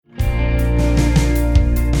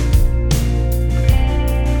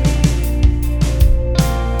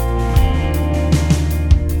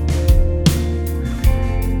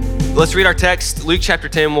Let's read our text, Luke chapter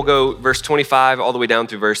 10. We'll go verse 25 all the way down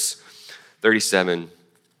through verse 37.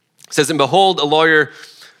 It says, "And behold, a lawyer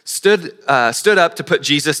stood up to put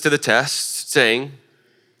Jesus to the test, saying,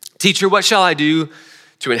 'Teacher, what shall I do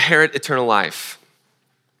to inherit eternal life?'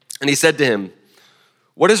 And he said to him,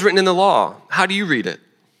 'What is written in the law? How do you read it?'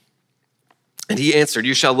 And he answered,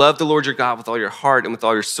 'You shall love the Lord your God with all your heart and with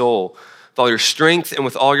all your soul, with all your strength and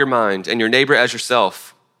with all your mind, and your neighbor as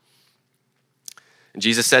yourself.' And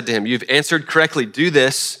Jesus said to him, 'You've answered correctly. Do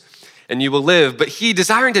this, and you will live.' But he,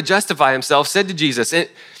 desiring to justify himself, said to Jesus,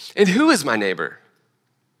 'And who is my neighbor?'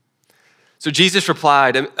 So Jesus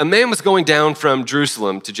replied, 'A man was going down from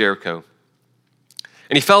Jerusalem to Jericho,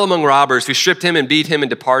 and he fell among robbers who stripped him and beat him and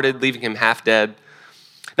departed, leaving him half dead.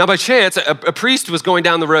 Now by chance, a priest was going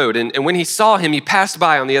down the road, and when he saw him, he passed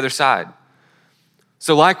by on the other side.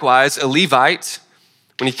 So likewise, a Levite,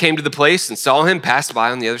 when he came to the place and saw him, passed by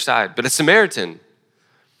on the other side. But a Samaritan,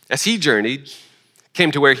 as he journeyed,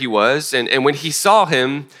 came to where he was, and when he saw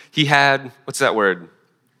him, he had," what's that word?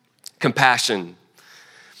 "Compassion.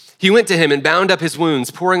 He went to him and bound up his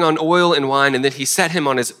wounds, pouring on oil and wine, and then he set him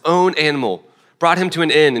on his own animal, brought him to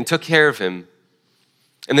an inn, and took care of him.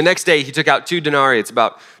 And the next day he took out 2 denarii, it's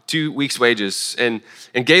about 2 weeks' wages, and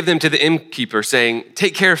gave them to the innkeeper, saying,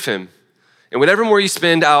 'Take care of him, and whatever more you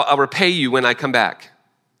spend, I'll repay you when I come back.'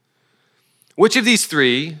 Which of these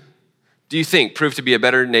 3 do you think proved to be a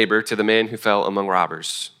better neighbor to the man who fell among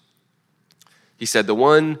robbers?" He said, "The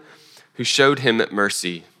one who showed him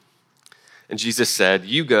mercy." And Jesus said,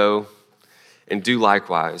 "You go and do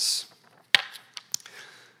likewise."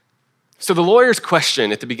 So the lawyer's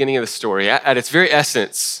question at the beginning of the story, at its very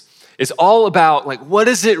essence, is all about, like, what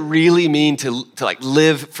does it really mean to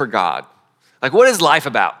live for God? Like, what is life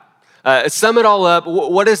about? Sum it all up.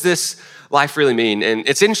 What does this life really mean? And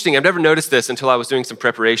it's interesting. I've never noticed this until I was doing some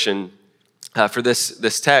preparation for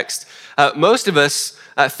this text. Most of us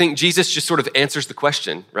think Jesus just sort of answers the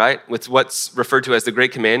question, right? With what's referred to as the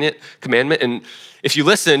Great Commandment. And if you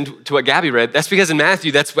listened to what Gabby read, that's because in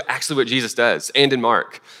Matthew, that's actually what Jesus does, and in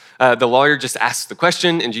Mark. The lawyer just asks the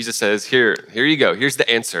question, and Jesus says, here you go. Here's the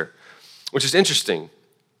answer, which is interesting.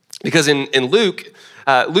 Because in Luke,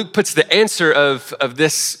 Luke puts the answer of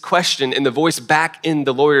this question in the voice back in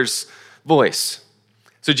the lawyer's voice.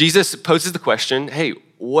 So Jesus poses the question, "Hey,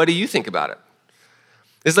 what do you think about it?"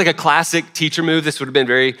 This is like a classic teacher move. This would have been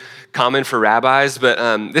very common for rabbis, but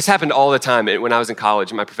this happened all the time when I was in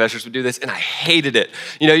college, and my professors would do this, and I hated it.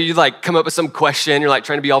 You know, you like come up with some question, you're like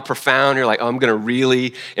trying to be all profound, you're like, "Oh, I'm gonna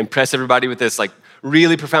really impress everybody with this like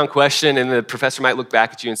really profound question," and the professor might look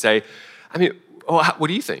back at you and say, "What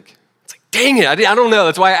do you think?" It's like, dang it, I don't know.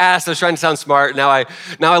 That's why I asked. I was trying to sound smart. Now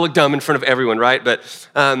I look dumb in front of everyone, right? But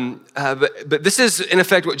this is in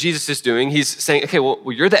effect what Jesus is doing. He's saying, "Okay, well,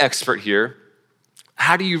 you're the expert here.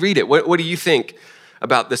 How do you read it? What do you think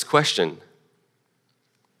about this question?"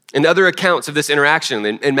 In other accounts of this interaction,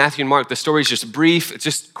 in Matthew and Mark, the story is just brief. It's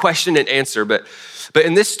just question and answer. But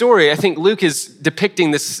in this story, I think Luke is depicting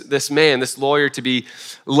this man, this lawyer, to be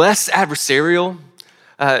less adversarial.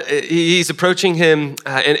 He's approaching him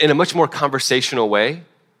in a much more conversational way.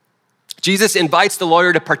 Jesus invites the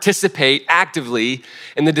lawyer to participate actively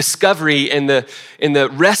in the discovery and in the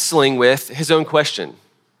wrestling with his own question.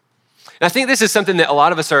 And I think this is something that a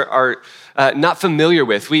lot of us are not familiar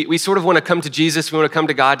with. We sort of want to come to Jesus, we want to come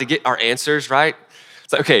to God to get our answers, right?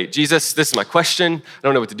 It's like, "Okay, Jesus, this is my question. I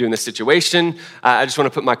don't know what to do in this situation. I just want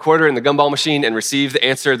to put my quarter in the gumball machine and receive the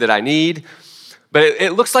answer that I need." But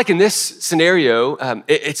it looks like in this scenario,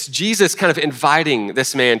 it's Jesus kind of inviting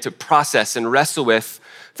this man to process and wrestle with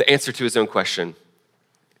the answer to his own question.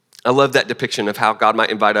 I love that depiction of how God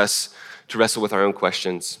might invite us to wrestle with our own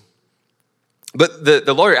questions. But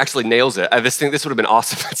the lawyer actually nails it. I just think this would have been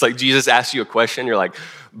awesome. It's like Jesus asks you a question, you're like,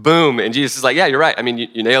 boom, and Jesus is like, "Yeah, you're right. I mean,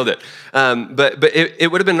 you nailed it." But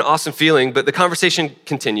it would have been an awesome feeling, but the conversation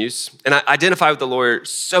continues, and I identify with the lawyer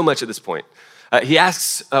so much at this point. He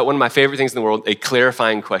asks one of my favorite things in the world, a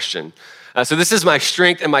clarifying question. So this is my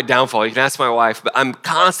strength and my downfall. You can ask my wife, but I'm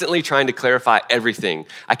constantly trying to clarify everything.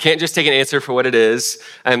 I can't just take an answer for what it is.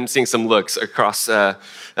 I'm seeing some looks across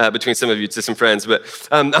between some of you to some friends, but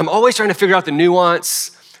I'm always trying to figure out the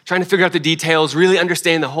nuance, trying to figure out the details, really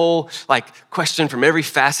understand the whole question from every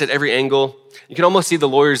facet, every angle. You can almost see the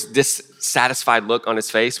lawyer's dissatisfied look on his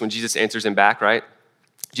face when Jesus answers him back, right?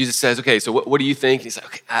 Jesus says, "Okay, so what do you think?" And he's like,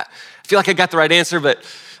 "Okay, I feel like I got the right answer, but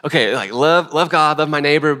okay, love God, love my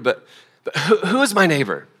neighbor, but who is my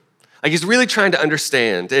neighbor?" Like he's really trying to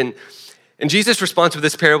understand. And Jesus responds with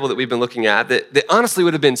this parable that we've been looking at that honestly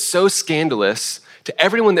would have been so scandalous to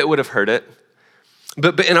everyone that would have heard it.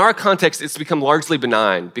 But in our context, it's become largely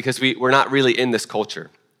benign because we're not really in this culture.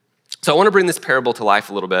 So I want to bring this parable to life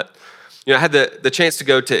a little bit. I had the chance to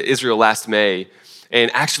go to Israel last May and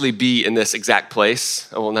actually be in this exact place.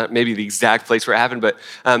 Well, not maybe the exact place where it happened, but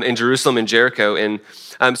in Jerusalem and Jericho. And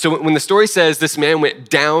so when the story says this man went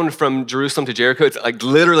down from Jerusalem to Jericho, it's like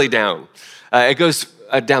literally down. It goes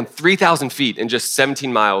down 3,000 feet in just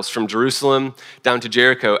 17 miles from Jerusalem down to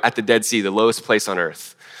Jericho at the Dead Sea, the lowest place on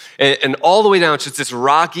earth. And all the way down, it's just this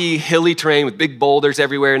rocky, hilly terrain with big boulders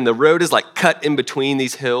everywhere, and the road is like cut in between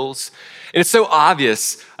these hills. And it's so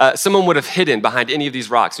obvious, someone would have hidden behind any of these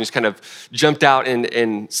rocks and just kind of jumped out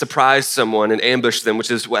and surprised someone and ambushed them,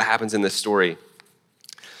 which is what happens in this story.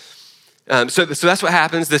 So that's what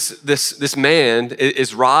happens. This man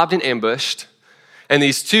is robbed and ambushed, and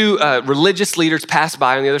these two religious leaders pass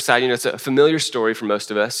by on the other side. It's a familiar story for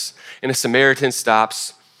most of us. And a Samaritan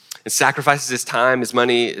stops and sacrifices his time, his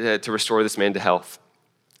money to restore this man to health.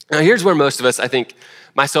 Now, here's where most of us, I think,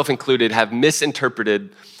 myself included, have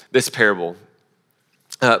misinterpreted this parable.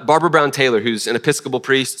 Barbara Brown Taylor, who's an Episcopal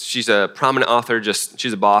priest, she's a prominent author,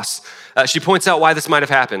 she's a boss. She points out why this might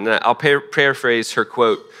have happened. I'll paraphrase her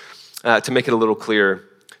quote to make it a little clearer.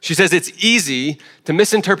 She says, "It's easy to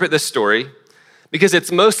misinterpret this story because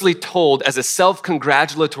it's mostly told as a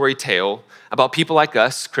self-congratulatory tale about people like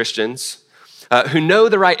us, Christians, who know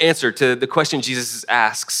the right answer to the question Jesus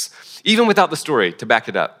asks, even without the story to back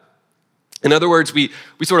it up. In other words, we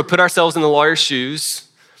sort of put ourselves in the lawyer's shoes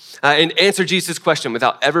and answer Jesus' question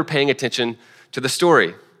without ever paying attention to the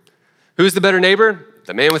story. Who's the better neighbor?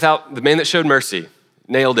 The man that showed mercy.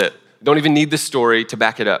 Nailed it. Don't even need the story to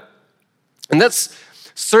back it up." And that's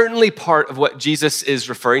certainly part of what Jesus is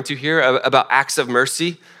referring to here about acts of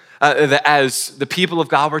mercy, that as the people of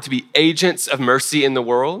God were to be agents of mercy in the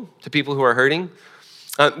world to people who are hurting.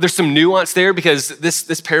 There's some nuance there because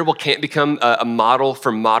this parable can't become a model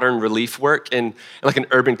for modern relief work in like an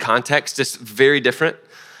urban context, just very different.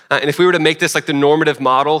 And if we were to make this like the normative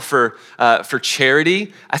model for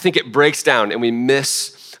charity, I think it breaks down and we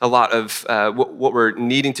miss a lot of what we're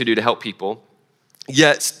needing to do to help people.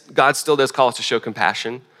 Yet, God still does call us to show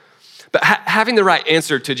compassion. But having the right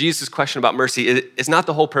answer to Jesus' question about mercy is not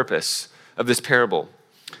the whole purpose of this parable.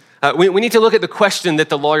 We need to look at the question that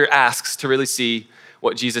the lawyer asks to really see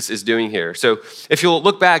what Jesus is doing here. So if you'll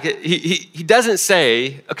look back, he doesn't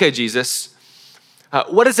say, "Okay, Jesus,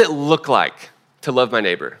 what does it look like to love my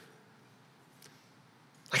neighbor?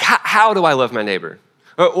 Like, how do I love my neighbor?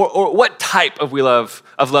 Or what type of love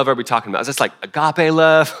are we talking about? Is this like agape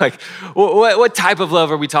love? Like, what type of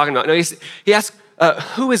love are we talking about?" No, he asks,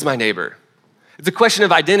 who is my neighbor? It's a question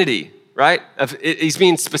of identity, right? He's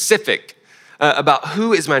being specific about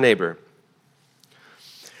who is my neighbor.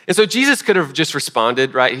 And so Jesus could have just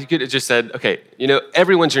responded, right? He could have just said, "Okay,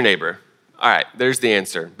 everyone's your neighbor." All right, there's the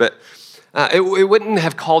answer. But it wouldn't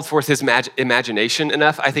have called forth his imagination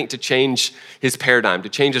enough, I think, to change his paradigm, to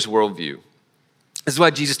change his worldview. This is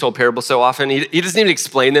why Jesus told parables so often. He doesn't even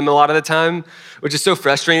explain them a lot of the time, which is so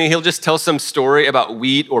frustrating. He'll just tell some story about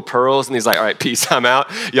wheat or pearls, and he's like, "All right, peace, I'm out.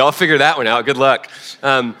 Y'all figure that one out. Good luck."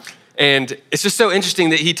 And it's just so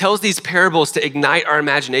interesting that he tells these parables to ignite our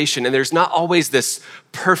imagination, and there's not always this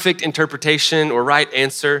perfect interpretation or right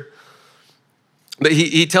answer. But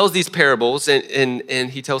he tells these parables,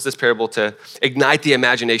 and he tells this parable to ignite the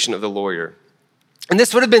imagination of the lawyer. And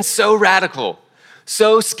this would have been so radical,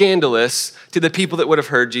 so scandalous to the people that would have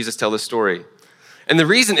heard Jesus tell this story. And the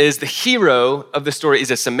reason is the hero of the story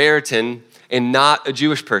is a Samaritan and not a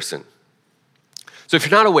Jewish person. So if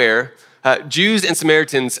you're not aware, Jews and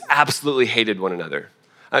Samaritans absolutely hated one another.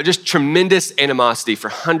 Just tremendous animosity for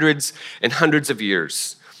hundreds and hundreds of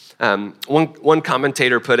years. One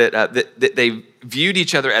commentator put it that they viewed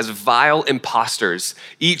each other as vile imposters,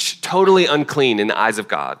 each totally unclean in the eyes of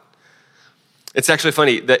God. It's actually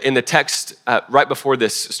funny that in the text right before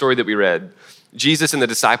this story that we read, Jesus and the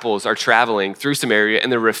disciples are traveling through Samaria and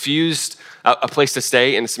they're refused a place to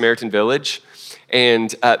stay in a Samaritan village.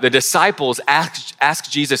 And the disciples ask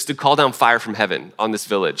Jesus to call down fire from heaven on this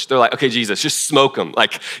village. They're like, "Okay, Jesus, just smoke them.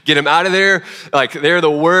 Like, get them out of there. Like, they're the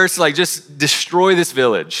worst. Like, just destroy this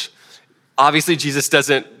village." Obviously, Jesus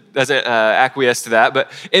doesn't acquiesce to that. But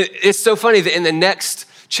it's so funny that in the next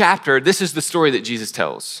chapter, this is the story that Jesus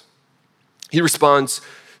tells. He responds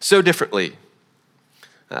so differently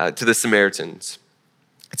to the Samaritans.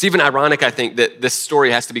 It's even ironic, I think, that this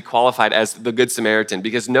story has to be qualified as the Good Samaritan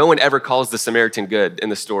because no one ever calls the Samaritan good in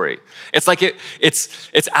the story. It's like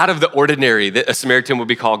it's out of the ordinary that a Samaritan would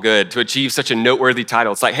be called good to achieve such a noteworthy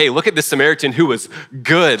title. It's like, hey, look at this Samaritan who was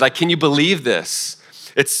good. Like, can you believe this?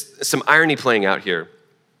 It's some irony playing out here.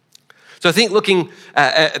 So I think looking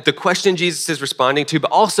at the question Jesus is responding to,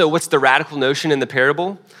 but also what's the radical notion in the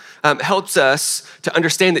parable, helps us to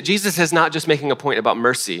understand that Jesus is not just making a point about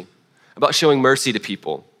mercy, about showing mercy to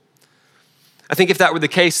people. I think if that were the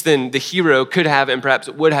case, then the hero could have and perhaps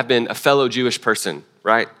would have been a fellow Jewish person,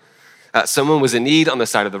 right? Someone was in need on the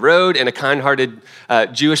side of the road, and a kind-hearted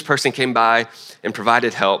Jewish person came by and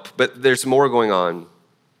provided help. But there's more going on.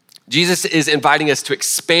 Jesus is inviting us to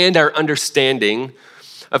expand our understanding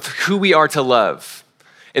of who we are to love,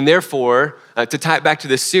 and therefore, to tie it back to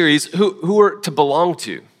this series, who we're to belong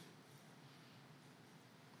to.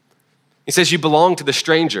 He says you belong to the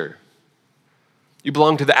stranger. You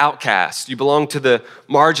belong to the outcast. You belong to the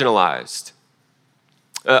marginalized.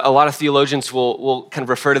 A lot of theologians will kind of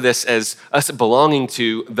refer to this as us belonging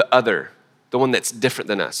to the other, the one that's different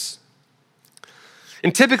than us.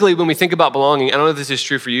 And typically when we think about belonging, I don't know if this is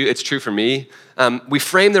true for you, it's true for me, we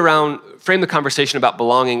frame the conversation about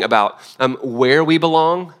belonging about where we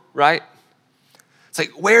belong, right? It's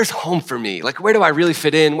like, where's home for me? Like, where do I really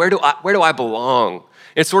fit in? Where do I belong?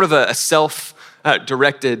 It's sort of a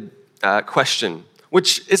self-directed question,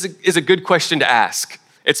 which is a good question to ask.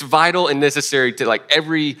 It's vital and necessary to like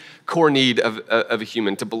every core need of a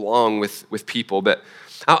human to belong with people. But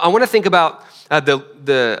I want to think about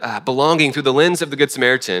the belonging through the lens of the Good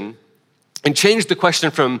Samaritan and change the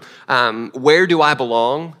question from where do I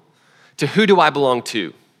belong to who do I belong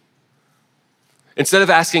to? Instead of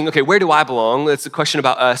asking, okay, where do I belong? It's a question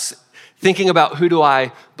about us, thinking about who do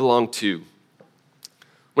I belong to?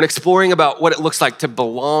 When exploring about what it looks like to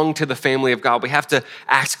belong to the family of God, we have to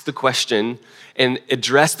ask the question and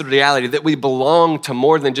address the reality that we belong to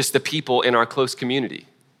more than just the people in our close community.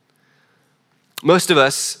 Most of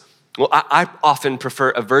us, well, I often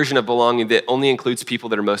prefer a version of belonging that only includes people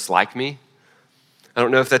that are most like me. I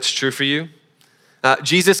don't know if that's true for you.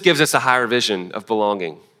 Jesus gives us a higher vision of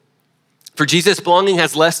belonging. For Jesus, belonging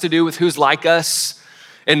has less to do with who's like us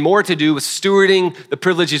and more to do with stewarding the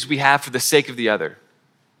privileges we have for the sake of the other.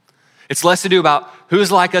 It's less to do about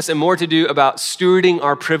who's like us and more to do about stewarding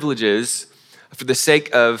our privileges for the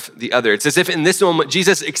sake of the other. It's as if in this moment,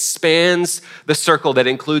 Jesus expands the circle that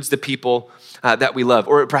includes the people that we love,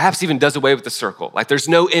 or perhaps even does away with the circle. Like there's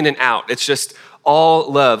no in and out. It's just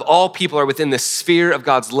all love. All people are within the sphere of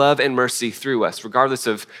God's love and mercy through us, regardless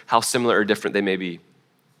of how similar or different they may be.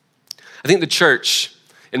 I think the church,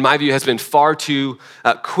 in my view, has been far too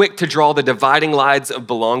quick to draw the dividing lines of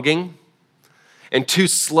belonging and too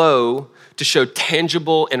slow to show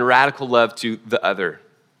tangible and radical love to the other.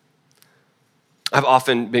 I've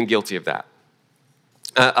often been guilty of that.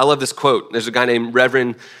 I love this quote. There's a guy named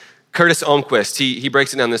Reverend Curtis Almquist. He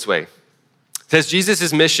breaks it down this way. It says,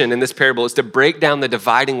 Jesus' mission in this parable is to break down the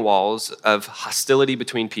dividing walls of hostility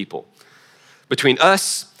between people, between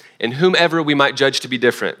us and whomever we might judge to be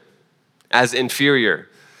different, as inferior,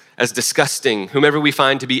 as disgusting, whomever we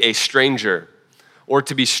find to be a stranger or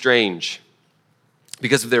to be strange,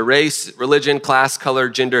 because of their race, religion, class, color,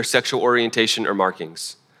 gender, sexual orientation, or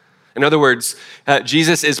markings. In other words,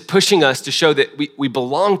 Jesus is pushing us to show that we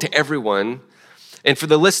belong to everyone. And for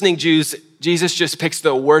the listening Jews, Jesus just picks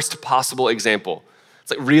the worst possible example.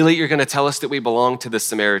 It's like, really, you're gonna tell us that we belong to the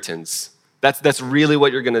Samaritans? That's really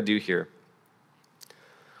what you're gonna do here.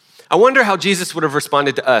 I wonder how Jesus would have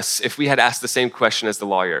responded to us if we had asked the same question as the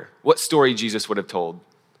lawyer. What story Jesus would have told?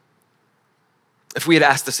 If we had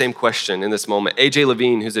asked the same question in this moment, A.J.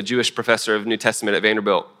 Levine, who's a Jewish professor of New Testament at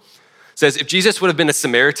Vanderbilt, says if Jesus would have been a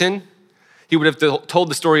Samaritan, he would have told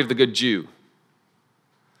the story of the good Jew.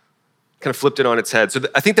 Kind of flipped it on its head. So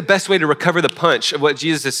I think the best way to recover the punch of what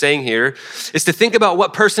Jesus is saying here is to think about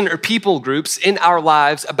what person or people groups in our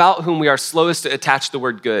lives about whom we are slowest to attach the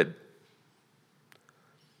word good.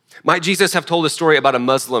 Might Jesus have told a story about a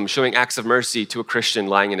Muslim showing acts of mercy to a Christian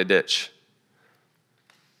lying in a ditch?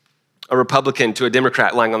 A Republican to a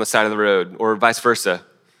Democrat lying on the side of the road, or vice versa?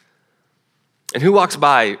 And who walks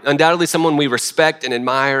by? Undoubtedly someone we respect and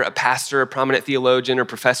admire, a pastor, a prominent theologian or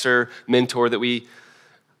professor, mentor that we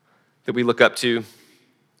look up to.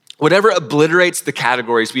 Whatever obliterates the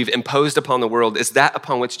categories we've imposed upon the world is that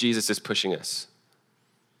upon which Jesus is pushing us.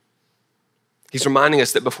 He's reminding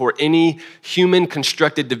us that before any human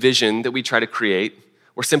constructed division that we try to create,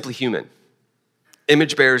 we're simply human,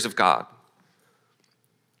 image bearers of God.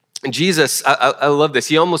 And Jesus, I love this.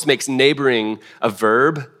 He almost makes neighboring a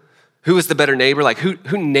verb. Who is the better neighbor? Like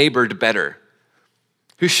who neighbored better?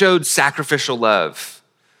 Who showed sacrificial love?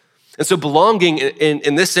 And so belonging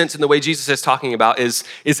in this sense, in the way Jesus is talking about, is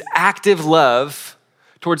active love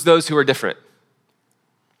towards those who are different.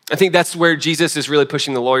 I think that's where Jesus is really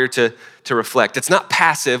pushing the lawyer to reflect. It's not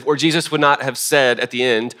passive, or Jesus would not have said at the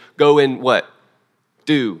end, go and what?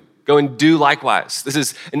 Do. Go and do likewise. This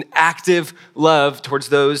is an active love towards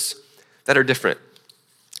those that are different.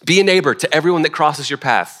 Be a neighbor to everyone that crosses your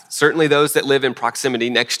path, certainly those that live in proximity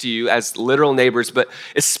next to you as literal neighbors, but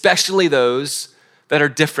especially those that are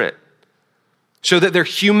different. Show that their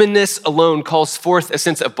humanness alone calls forth a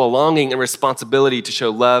sense of belonging and responsibility to show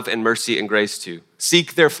love and mercy and grace to.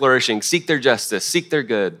 Seek their flourishing, seek their justice, seek their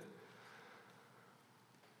good.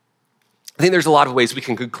 I think there's a lot of ways we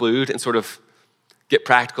can conclude and sort of get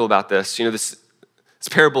practical about this. This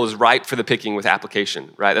parable is ripe for the picking with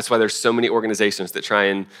application, right? That's why there's so many organizations that try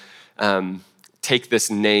and take this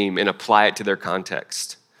name and apply it to their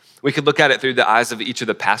context. We could look at it through the eyes of each of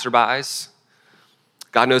the passerbys.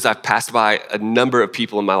 God knows I've passed by a number of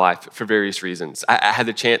people in my life for various reasons. I had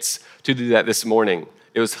the chance to do that this morning.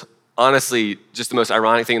 It was honestly just the most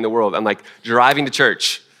ironic thing in the world. I'm like driving to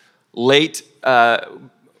church, late. I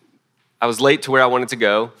was late to where I wanted to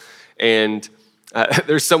go, and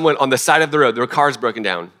there's someone on the side of the road, their car's broken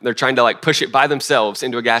down. They're trying to push it by themselves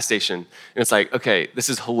into a gas station. And it's like, okay, this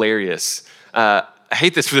is hilarious. I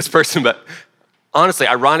hate this for this person, but honestly,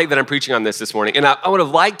 ironic that I'm preaching on this morning. And I would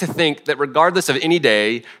have liked to think that regardless of any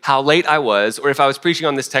day, how late I was, or if I was preaching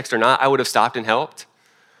on this text or not, I would have stopped and helped.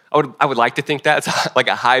 I would like to think that. It's like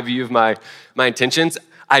a high view of my intentions.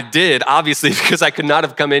 I did, obviously, because I could not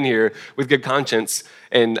have come in here with good conscience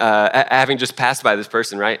and having just passed by this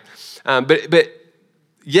person, right? But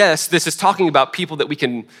yes, this is talking about people that we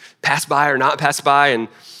can pass by or not pass by, and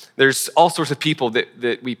there's all sorts of people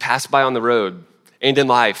that we pass by on the road and in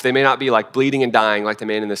life. They may not be bleeding and dying like the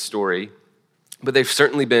man in this story, but they've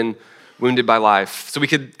certainly been wounded by life. So we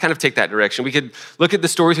could kind of take that direction. We could look at the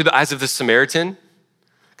story through the eyes of the Samaritan,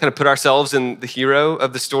 kind of put ourselves in the hero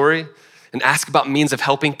of the story and ask about means of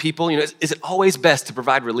helping people. Is it always best to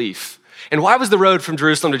provide relief? And why was the road from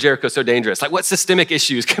Jerusalem to Jericho so dangerous? What systemic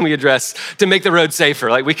issues can we address to make the road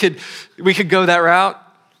safer? We could go that route.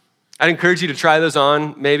 I'd encourage you to try those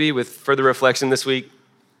on maybe with further reflection this week.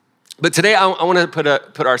 But today I want to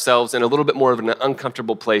put ourselves in a little bit more of an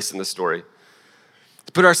uncomfortable place in the story.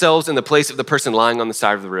 To put ourselves in the place of the person lying on the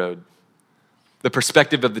side of the road, the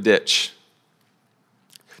perspective of the ditch.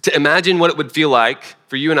 To imagine what it would feel like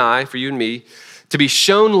for you and I, for you and me, to be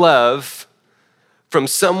shown love from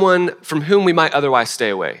someone from whom we might otherwise stay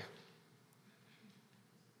away.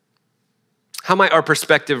 How might our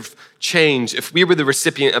perspective change if we were the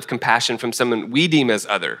recipient of compassion from someone we deem as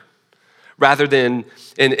other, rather than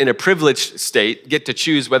in a privileged state get to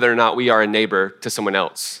choose whether or not we are a neighbor to someone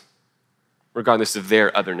else, regardless of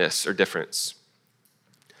their otherness or difference?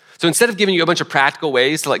 So instead of giving you a bunch of practical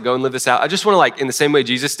ways to go and live this out, I just want to in the same way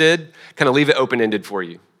Jesus did, kind of leave it open-ended for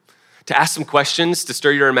you. To ask some questions, to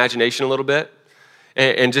stir your imagination a little bit,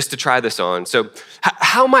 and just to try this on. So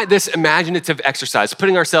how might this imaginative exercise,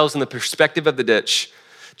 putting ourselves in the perspective of the ditch,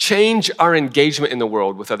 change our engagement in the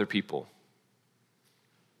world with other people?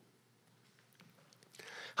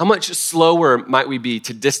 How much slower might we be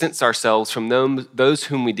to distance ourselves from those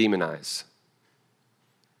whom we demonize?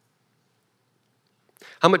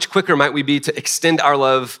 How much quicker might we be to extend our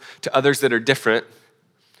love to others that are different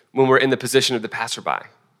when we're in the position of the passerby?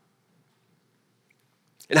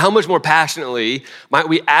 And how much more passionately might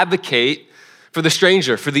we advocate for the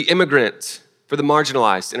stranger, for the immigrant, for the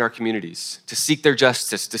marginalized in our communities, to seek their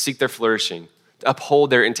justice, to seek their flourishing, to uphold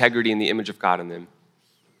their integrity and the image of God in them?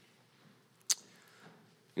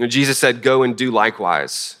 Jesus said, go and do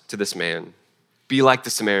likewise to this man. Be like the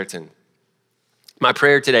Samaritan. My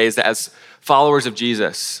prayer today is that as followers of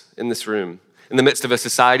Jesus in this room, in the midst of a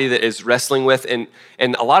society that is wrestling with and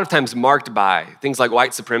a lot of times marked by things like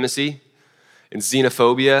white supremacy and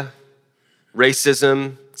xenophobia,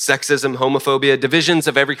 racism, sexism, homophobia, divisions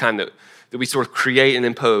of every kind that we sort of create and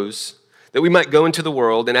impose, that we might go into the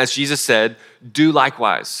world and, as Jesus said, do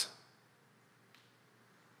likewise.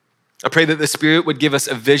 I pray that the Spirit would give us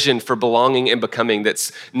a vision for belonging and becoming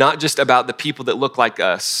that's not just about the people that look like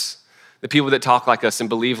us, the people that talk like us and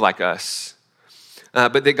believe like us,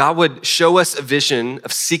 but that God would show us a vision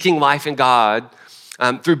of seeking life in God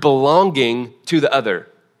through belonging to the other,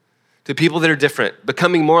 to people that are different,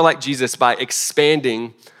 becoming more like Jesus by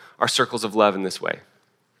expanding our circles of love in this way.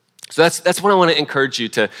 So that's what I want to encourage you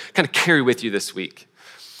to kind of carry with you this week.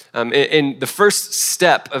 And the first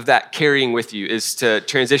step of that carrying with you is to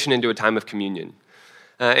transition into a time of communion.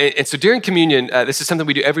 And so during communion, this is something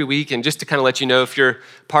we do every week. And just to kind of let you know if you're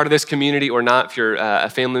part of this community or not, if you're a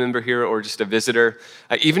family member here or just a visitor,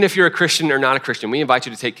 even if you're a Christian or not a Christian, we invite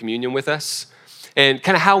you to take communion with us. And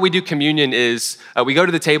kind of how we do communion is we go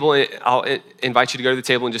to the table, and I'll invite you to go to the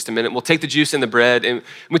table in just a minute. We'll take the juice and the bread, and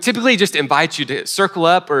we typically just invite you to circle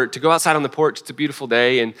up or to go outside on the porch. It's a beautiful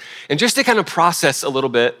day, and just to kind of process a little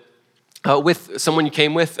bit with someone you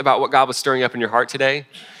came with about what God was stirring up in your heart today.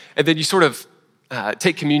 And then you sort of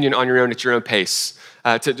take communion on your own at your own pace,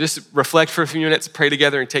 to just reflect for a few minutes, pray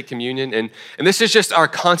together, and take communion. And this is just our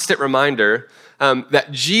constant reminder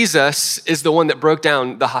that Jesus is the one that broke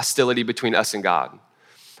down the hostility between us and God.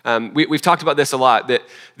 We've talked about this a lot,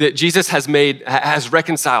 that Jesus has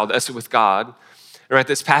reconciled us with God. Right?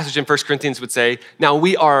 This passage in 1 Corinthians would say, now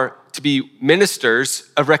we are to be ministers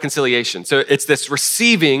of reconciliation. So it's this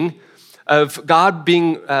receiving of God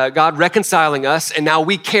reconciling us, and now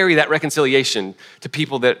we carry that reconciliation to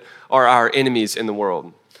people that are our enemies in the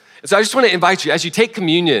world. And so I just want to invite you, as you take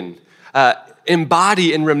communion,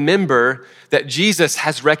 embody and remember that Jesus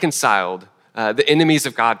has reconciled the enemies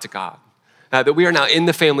of God to God. That we are now in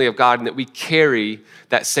the family of God and that we carry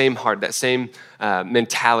that same heart, that same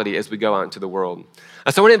mentality as we go out into the world.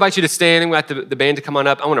 So I want to invite you to stand, and we'll have the band to come on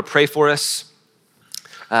up. I want to pray for us,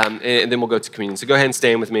 and then we'll go to communion. So go ahead and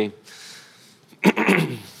stand with me.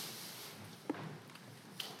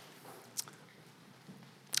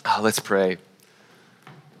 Let's pray.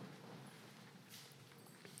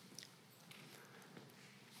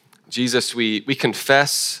 Jesus, we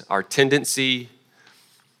confess our tendency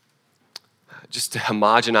just to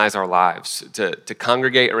homogenize our lives, to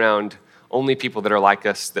congregate around only people that are like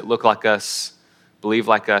us, that look like us, believe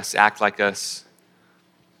like us, act like us.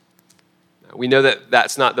 We know that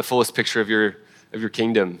that's not the fullest picture of your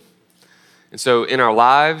kingdom. And so in our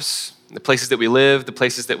lives, the places that we live, the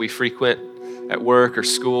places that we frequent at work or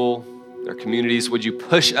school, our communities, would you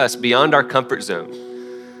push us beyond our comfort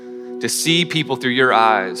zone to see people through your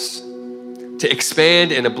eyes, to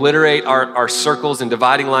expand and obliterate our circles and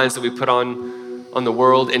dividing lines that we put on the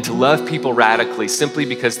world, and to love people radically simply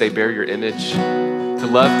because they bear your image, to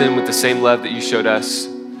love them with the same love that you showed us,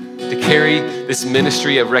 to carry this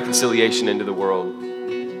ministry of reconciliation into the world,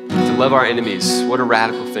 to love our enemies. What a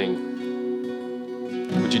radical thing.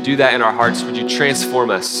 Would you do that in our hearts? Would you transform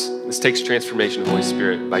us? This takes transformation, Holy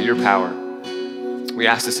Spirit, by your power. We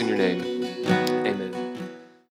ask this in your name.